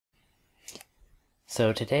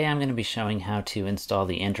So today I'm going to be showing how to install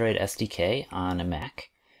the Android SDK on a Mac.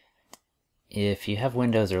 If you have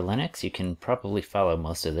Windows or Linux, you can probably follow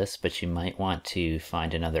most of this, but you might want to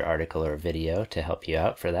find another article or video to help you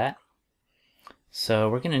out for that. So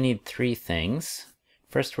we're going to need three things.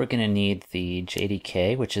 First, we're going to need the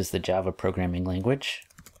JDK, which is the Java programming language.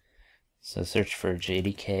 So search for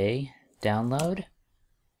JDK download.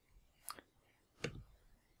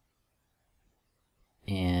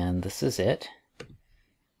 And this is it.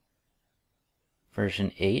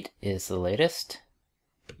 Version 8 is the latest.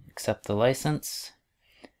 Accept the license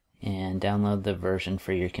and download the version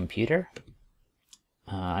for your computer.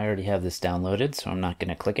 I already have this downloaded, so I'm not going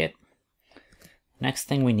to click it. Next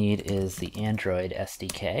thing we need is the Android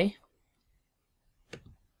SDK.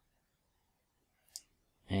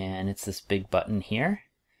 And it's this big button here.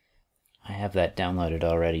 I have that downloaded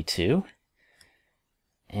already too.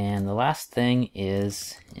 And the last thing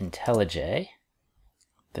is Intellij.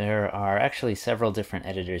 There are actually several different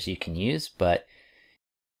editors you can use, but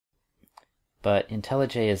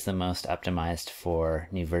Intellij is the most optimized for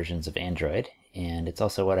new versions of Android, and it's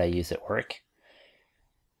also what I use at work.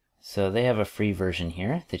 So they have a free version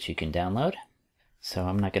here that you can download. So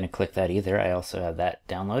I'm not going to click that either. I also have that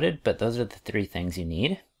downloaded, but those are the three things you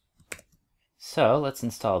need. So let's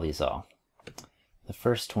install these all. The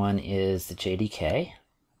first one is the JDK.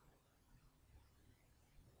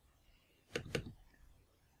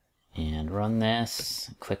 And run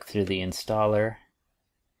this, click through the installer.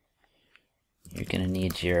 You're going to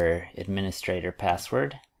need your administrator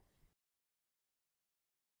password.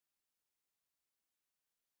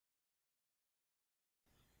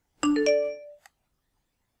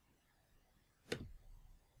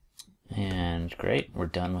 And great, we're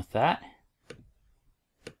done with that.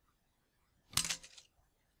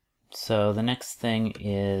 So the next thing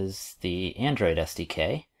is the Android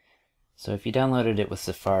SDK. So if you downloaded it with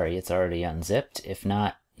Safari, it's already unzipped. If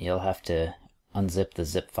not, you'll have to unzip the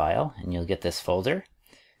zip file and you'll get this folder.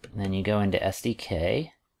 And then you go into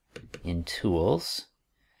SDK in Tools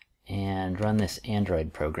and run this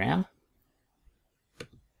Android program.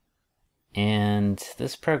 And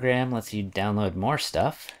this program lets you download more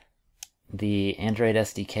stuff. The Android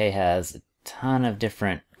SDK has a ton of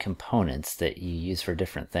different components that you use for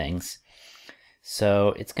different things.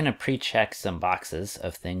 So it's going to pre-check some boxes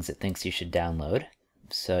of things it thinks you should download.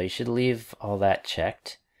 So you should leave all that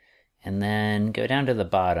checked. And then go down to the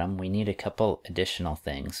bottom. We need a couple additional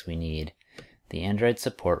things. We need the Android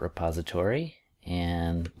support repository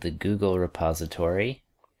and the Google repository.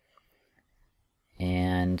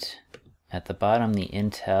 And at the bottom, the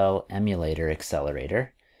Intel Emulator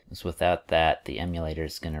Accelerator. Because without that, the emulator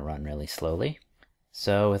is going to run really slowly.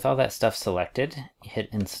 So with all that stuff selected, hit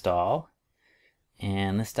install.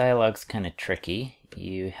 And this dialog's kind of tricky.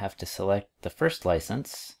 You have to select the first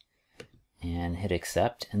license and hit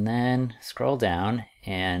accept, and then scroll down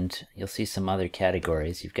and you'll see some other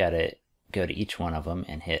categories. You've got to go to each one of them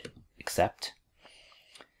and hit accept.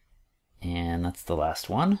 And that's the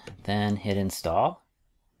last one. Then hit install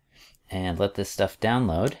and let this stuff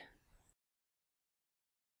download.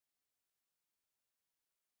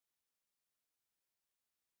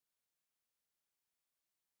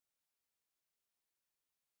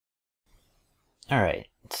 Alright,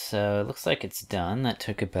 so it looks like it's done. That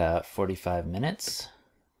took about 45 minutes.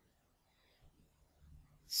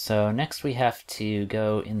 So next we have to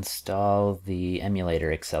go install the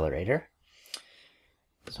Emulator Accelerator.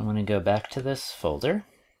 So I'm going to go back to this folder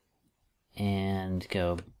and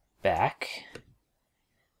go back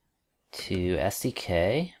to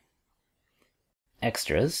SDK,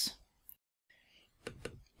 Extras,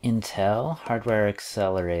 Intel Hardware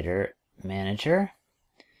Accelerator Manager.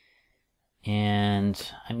 And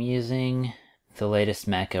I'm using the latest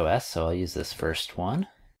Mac OS, so I'll use this first one.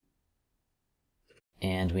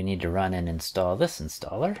 And we need to run and install this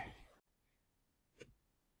installer.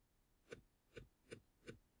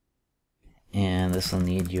 And this will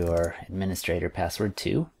need your administrator password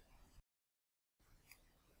too.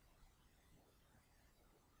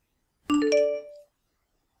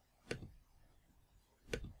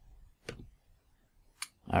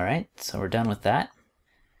 Alright, so we're done with that.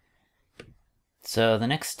 So the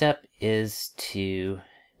next step is to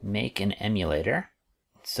make an emulator.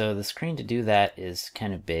 So the screen to do that is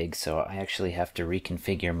kind of big, so I actually have to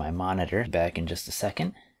reconfigure my monitor. Back in just a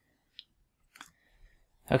second.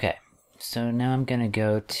 Okay, so now I'm going to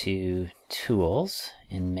go to Tools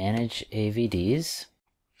and Manage AVDs.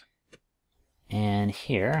 And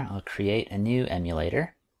here I'll create a new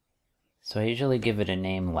emulator. So I usually give it a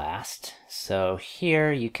name last. So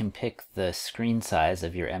here you can pick the screen size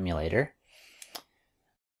of your emulator.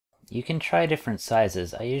 You can try different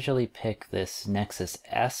sizes. I usually pick this Nexus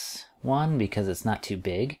S one because it's not too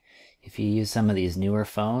big. If you use some of these newer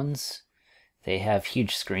phones, they have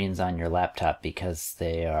huge screens on your laptop because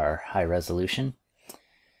they are high resolution.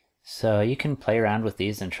 So you can play around with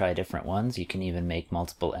these and try different ones. You can even make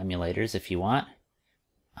multiple emulators if you want.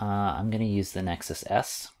 I'm going to use the Nexus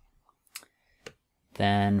S.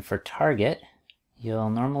 Then for target, you'll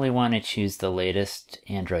normally want to choose the latest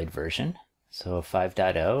Android version. So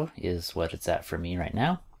 5.0 is what it's at for me right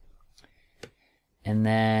now. And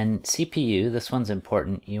then CPU, this one's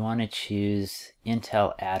important. You want to choose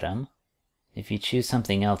Intel Atom. If you choose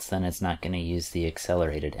something else, then it's not going to use the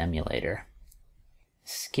accelerated emulator.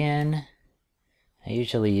 Skin, I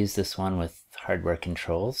usually use this one with hardware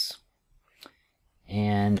controls.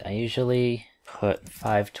 And I usually put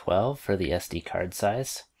 512 for the SD card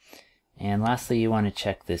size. And lastly, you want to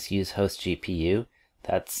check this Use Host GPU.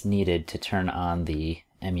 That's needed to turn on the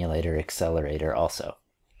emulator accelerator also.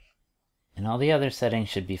 And all the other settings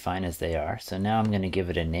should be fine as they are. So now I'm going to give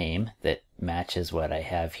it a name that matches what I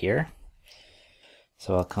have here.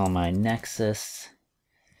 So I'll call my Nexus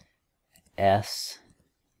S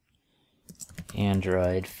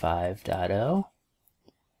Android 5.0.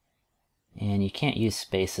 And you can't use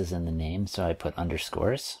spaces in the name, so I put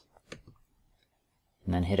underscores.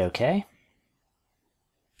 And then hit OK.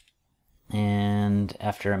 And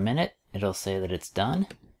after a minute, it'll say that it's done.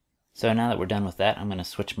 So now that we're done with that, I'm going to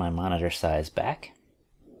switch my monitor size back.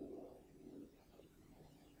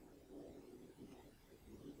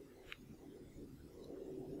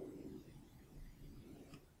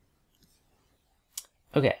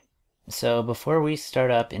 Okay, so before we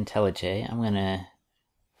start up Intellij, I'm going to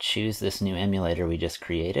choose this new emulator we just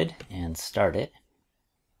created and start it.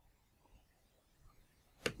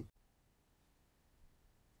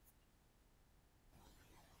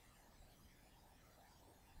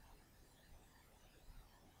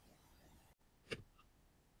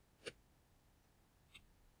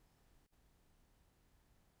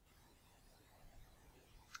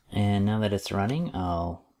 And now that it's running,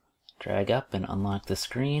 I'll drag up and unlock the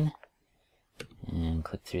screen and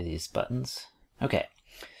click through these buttons. Okay,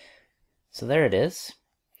 so there it is.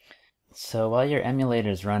 So while your emulator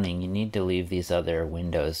is running, you need to leave these other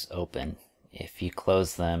windows open. If you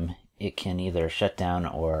close them, it can either shut down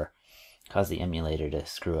or cause the emulator to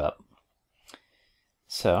screw up.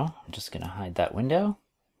 So I'm just going to hide that window.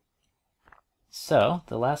 So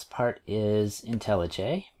the last part is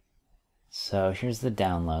Intellij. So here's the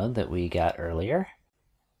download that we got earlier.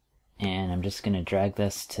 And I'm just going to drag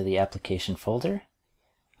this to the application folder.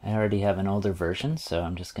 I already have an older version, so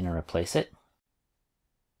I'm just going to replace it.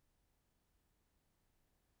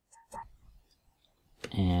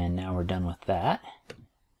 And now we're done with that.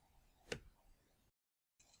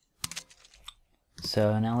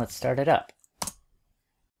 So now let's start it up.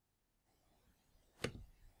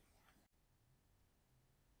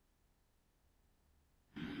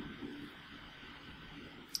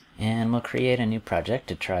 And we'll create a new project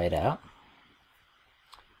to try it out.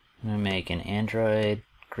 I'm going to make an Android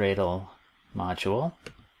Gradle module.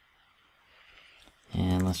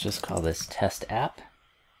 And let's just call this test app.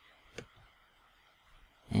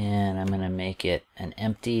 And I'm going to make it an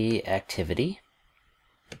empty activity.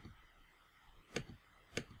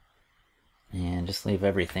 And just leave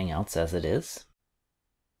everything else as it is.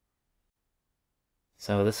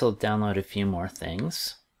 So this will download a few more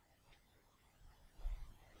things.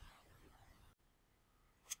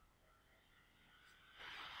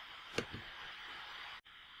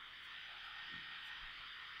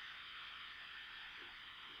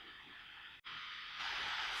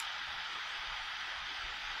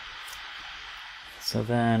 So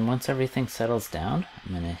then once everything settles down,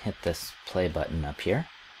 I'm going to hit this play button up here.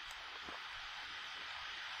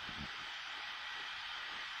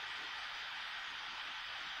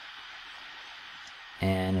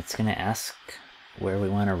 And it's going to ask where we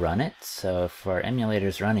want to run it. So if our emulator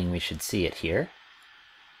is running, we should see it here.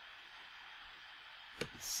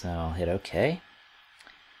 So I'll hit OK.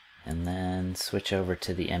 And then switch over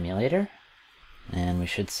to the emulator. And we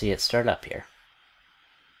should see it start up here.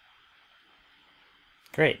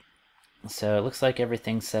 Great. So it looks like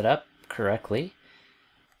everything's set up correctly.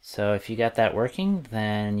 So if you got that working,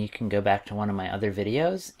 then you can go back to one of my other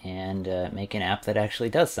videos and make an app that actually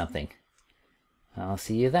does something. I'll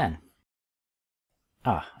see you then.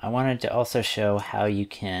 I wanted to also show how you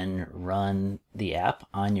can run the app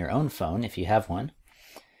on your own phone if you have one.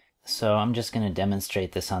 So I'm just going to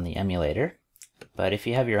demonstrate this on the emulator. But if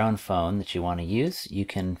you have your own phone that you want to use, you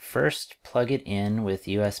can first plug it in with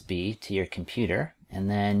USB to your computer, and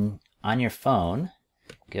then on your phone,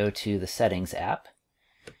 go to the Settings app,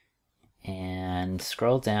 and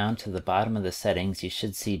scroll down to the bottom of the settings. You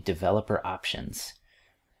should see Developer Options.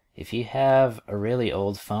 If you have a really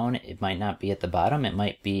old phone, it might not be at the bottom. It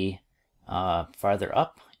might be farther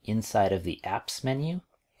up inside of the Apps menu.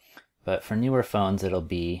 But for newer phones, it'll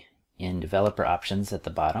be in Developer Options at the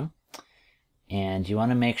bottom. And you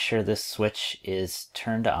want to make sure this switch is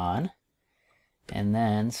turned on. And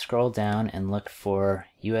then scroll down and look for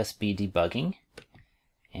USB debugging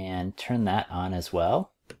and turn that on as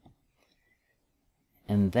well.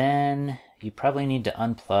 And then you probably need to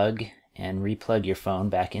unplug and replug your phone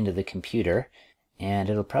back into the computer, and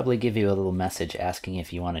it'll probably give you a little message asking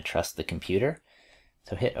if you want to trust the computer.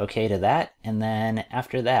 So hit OK to that, and then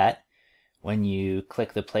after that, when you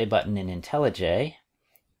click the play button in Intellij,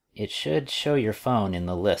 it should show your phone in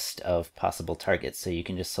the list of possible targets, so you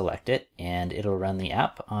can just select it and it'll run the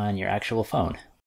app on your actual phone.